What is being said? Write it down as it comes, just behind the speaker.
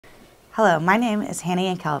Hello, my name is Hannah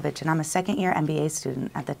Yankelevich, and I'm a second-year MBA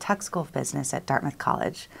student at the Tuck School of Business at Dartmouth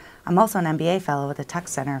College. I'm also an MBA fellow with the Tuck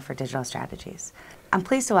Center for Digital Strategies. I'm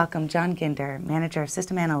pleased to welcome John Ginder, Manager of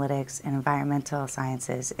System Analytics and Environmental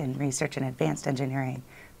Sciences in Research and Advanced Engineering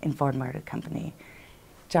in Ford Motor Company.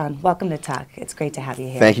 John, welcome to Tuck. It's great to have you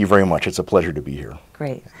here. Thank you very much. It's a pleasure to be here.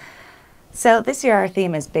 Great. So this year our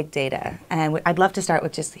theme is big data, and I'd love to start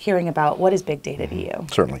with just hearing about what is big data to you.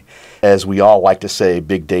 Certainly. As we all like to say,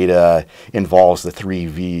 big data involves the three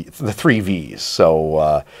V's.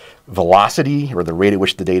 So velocity, or the rate at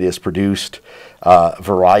which the data is produced,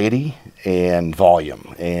 variety, and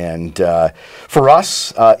volume. And for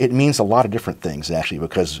us, it means a lot of different things, actually,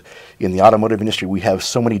 because in the automotive industry, we have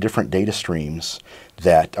so many different data streams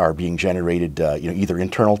that are being generated either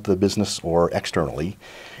internal to the business or externally.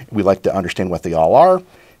 We like to understand what they all are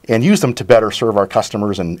and use them to better serve our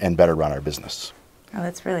customers and better run our business. Oh,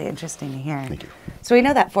 that's really interesting to hear. Thank you. So we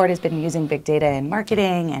know that Ford has been using big data in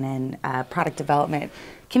marketing and in product development.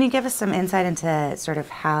 Can you give us some insight into sort of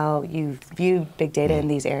how you view big data in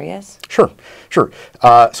these areas? Sure.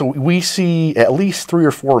 So we see at least 3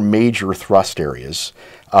 or 4 major thrust areas.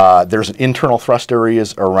 There's an internal thrust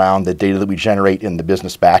areas around the data that we generate in the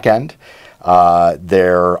business back end.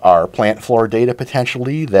 There are plant floor data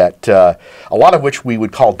potentially that a lot of which we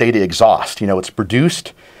would call data exhaust. You know, it's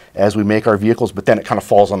produced as we make our vehicles, but then it kind of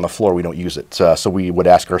falls on the floor. We don't use it. So we would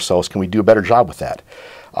ask ourselves, can we do a better job with that?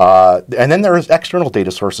 And then there's external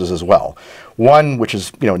data sources as well. One, which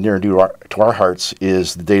is near and dear to our hearts,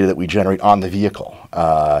 is the data that we generate on the vehicle.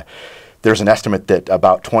 There's an estimate that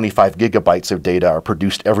about 25 gigabytes of data are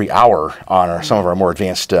produced every hour on some of our more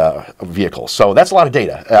advanced vehicles. So that's a lot of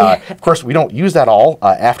data. Of course, we don't use that all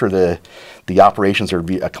after the operations are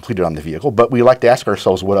completed on the vehicle, but we like to ask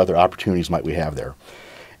ourselves what other opportunities might we have there.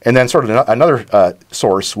 And then sort of another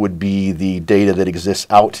source would be the data that exists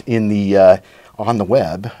out in the on the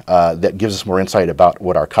web that gives us more insight about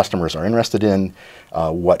what our customers are interested in,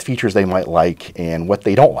 what features they might like, and what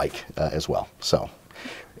they don't like as well. So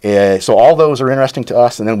all those are interesting to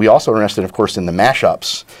us, and then we also are interested, of course, in the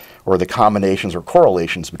mashups or the combinations or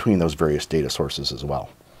correlations between those various data sources as well.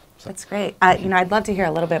 That's great. I'd love to hear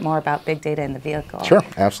a little bit more about big data in the vehicle. Sure,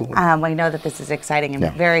 absolutely. We know that this is exciting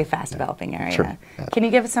and very fast developing area. Sure. Can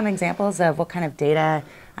you give us some examples of what kind of data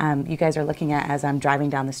you guys are looking at as I'm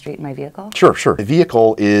driving down the street in my vehicle? Sure. The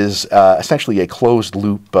vehicle is essentially a closed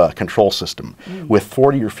loop control system with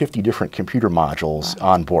 40 or 50 different computer modules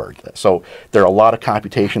on board. So there are a lot of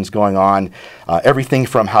computations going on, everything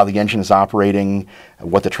from how the engine is operating,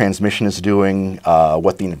 what the transmission is doing,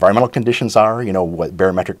 what the environmental conditions are, what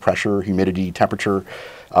barometric pressure, humidity, temperature,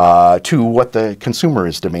 to what the consumer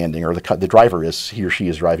is demanding or the driver is, he or she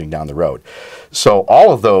is driving down the road. So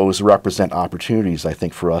all of those represent opportunities, I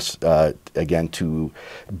think, for us, again, to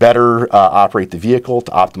better operate the vehicle,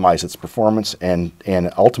 to optimize its performance, and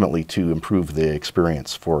ultimately to improve the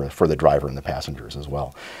experience for the driver and the passengers as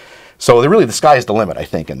well. So really the sky is the limit, I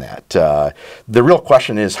think, in that. The real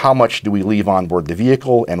question is how much do we leave on board the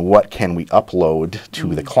vehicle and what can we upload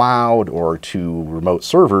to the cloud or to remote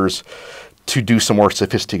servers to do some more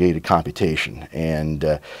sophisticated computation.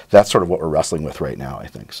 And that's sort of what we're wrestling with right now, I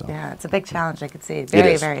think. So. Yeah, it's a big challenge, I could see.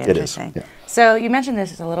 Very interesting. It is. Yeah. So you mentioned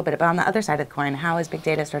this a little bit, but on the other side of the coin, how is big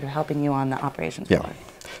data sort of helping you on the operations floor?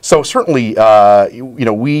 So certainly, we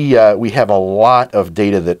have a lot of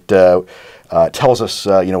data that tells us,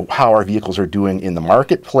 how our vehicles are doing in the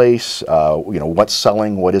marketplace, what's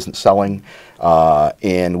selling, what isn't selling,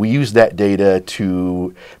 and we use that data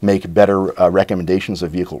to make better recommendations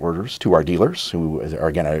of vehicle orders to our dealers, who are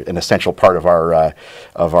again an essential part of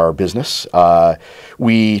our business.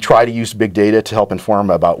 We try to use big data to help inform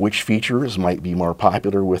about which features might be more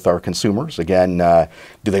popular with our consumers. Again,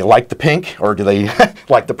 do they like the pink or do they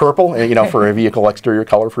like the purple? For a vehicle exterior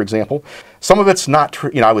color, for example. Some of it's not,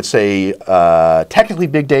 I would say, technically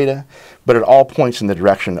big data, but it all points in the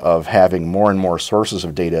direction of having more and more sources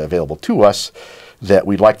of data available to us that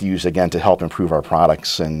we'd like to use, again, to help improve our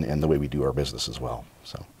products and the way we do our business as well.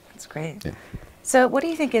 So that's great. Yeah. So what do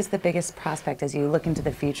you think is the biggest prospect as you look into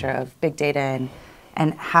the future of big data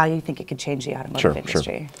and how you think it could change the automotive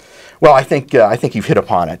industry? Sure. Well, I think you've hit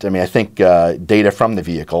upon it. I mean, I think data from the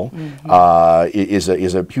vehicle is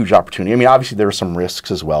a huge opportunity. I mean, obviously there are some risks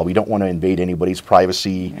as well. We don't want to invade anybody's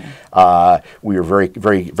privacy. We are very,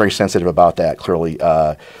 very, very sensitive about that, clearly.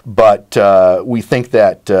 But we think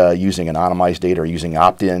that using anonymized data or using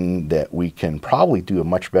opt-in, that we can probably do a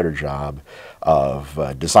much better job of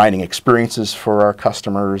designing experiences for our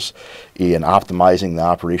customers in optimizing the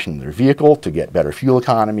operation of their vehicle to get better fuel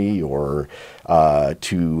economy or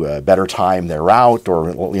to better time their route,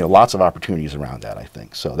 or lots of opportunities around that, I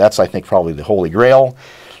think. So that's, I think, probably the holy grail.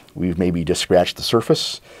 We've maybe just scratched the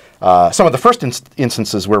surface. Some of the first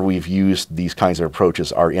instances where we've used these kinds of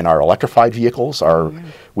approaches are in our electrified vehicles.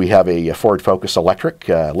 We have a Ford Focus Electric.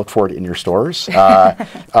 Look for it in your stores.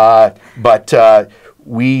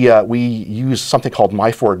 We use something called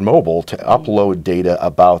My Ford Mobile to upload data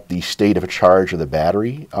about the state of a charge of the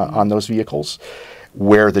battery on those vehicles,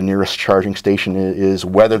 where the nearest charging station is,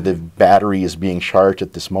 whether the battery is being charged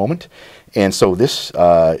at this moment. And so this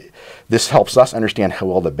helps us understand how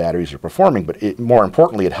well the batteries are performing, but more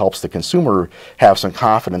importantly, it helps the consumer have some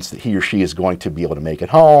confidence that he or she is going to be able to make it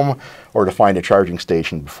home or to find a charging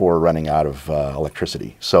station before running out of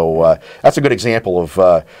electricity. So that's a good example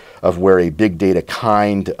of where a big data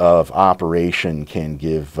kind of operation can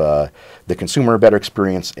give the consumer a better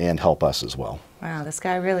experience and help us as well. Wow, the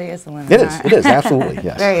sky really is the limit. It is, absolutely,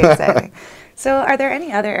 yes. Very exciting. So are there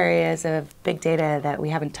any other areas of big data that we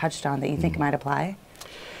haven't touched on that you think might apply?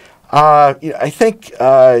 I think,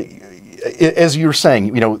 as you were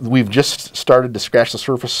saying, we've just started to scratch the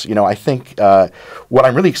surface. I think what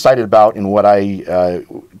I'm really excited about and what I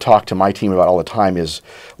talk to my team about all the time is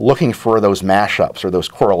looking for those mashups or those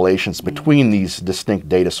correlations between these distinct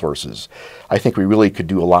data sources. I think we really could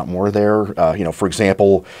do a lot more there. For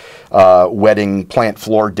example, wedding plant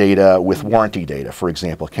floor data with warranty data, for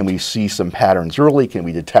example. Can we see some patterns early? Can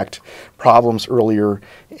we detect problems earlier?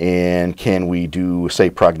 And can we do, say,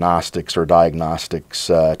 prognostics or diagnostics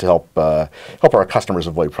to help our customers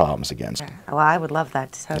avoid problems again? Well, I would love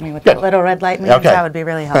that. Tell me what that little red light means. Okay. That would be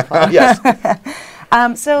really helpful. Yes.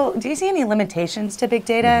 So do you see any limitations to big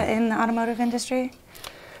data in the automotive industry?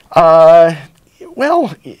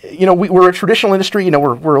 Well, we're a traditional industry.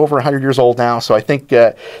 We're over 100 years old now, so I think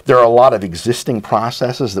there are a lot of existing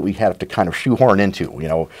processes that we have to kind of shoehorn into.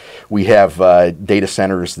 We have data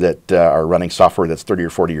centers that are running software that's 30 or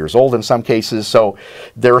 40 years old in some cases, so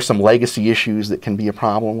there are some legacy issues that can be a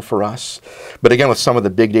problem for us. But again, with some of the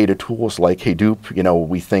big data tools like Hadoop,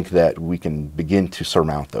 we think that we can begin to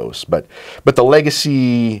surmount those. But the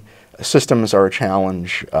legacy systems are a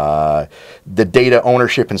challenge. The data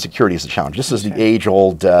ownership and security is a challenge. This is the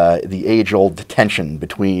age-old tension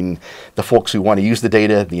between the folks who want to use the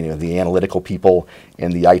data, the analytical people,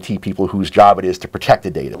 and the IT people whose job it is to protect the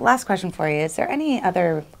data. Last question for you. Is there any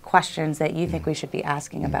other questions that you think we should be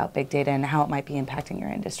asking about big data and how it might be impacting your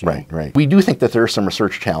industry? Right. We do think that there are some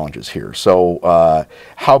research challenges here. So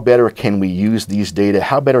how better can we use these data?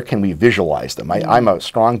 How better can we visualize them? I'm a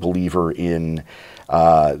strong believer in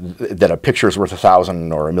that a picture is worth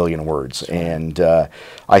 1,000 or 1,000,000 words. Sure. And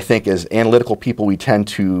I think as analytical people, we tend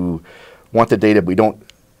to want the data, but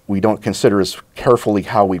we don't consider as carefully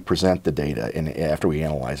how we present the data after we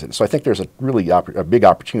analyze it. So I think there's a big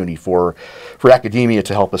opportunity for academia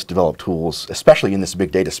to help us develop tools, especially in this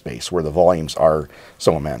big data space where the volumes are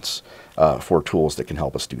so immense, for tools that can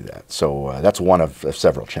help us do that. So that's one of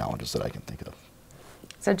several challenges that I can think of.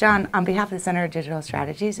 So John, on behalf of the Center of Digital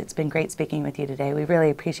Strategies, it's been great speaking with you today. We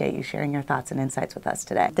really appreciate you sharing your thoughts and insights with us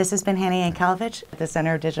today. This has been Yankelevich at the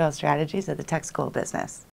Center of Digital Strategies at the Tech School of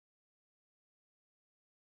Business.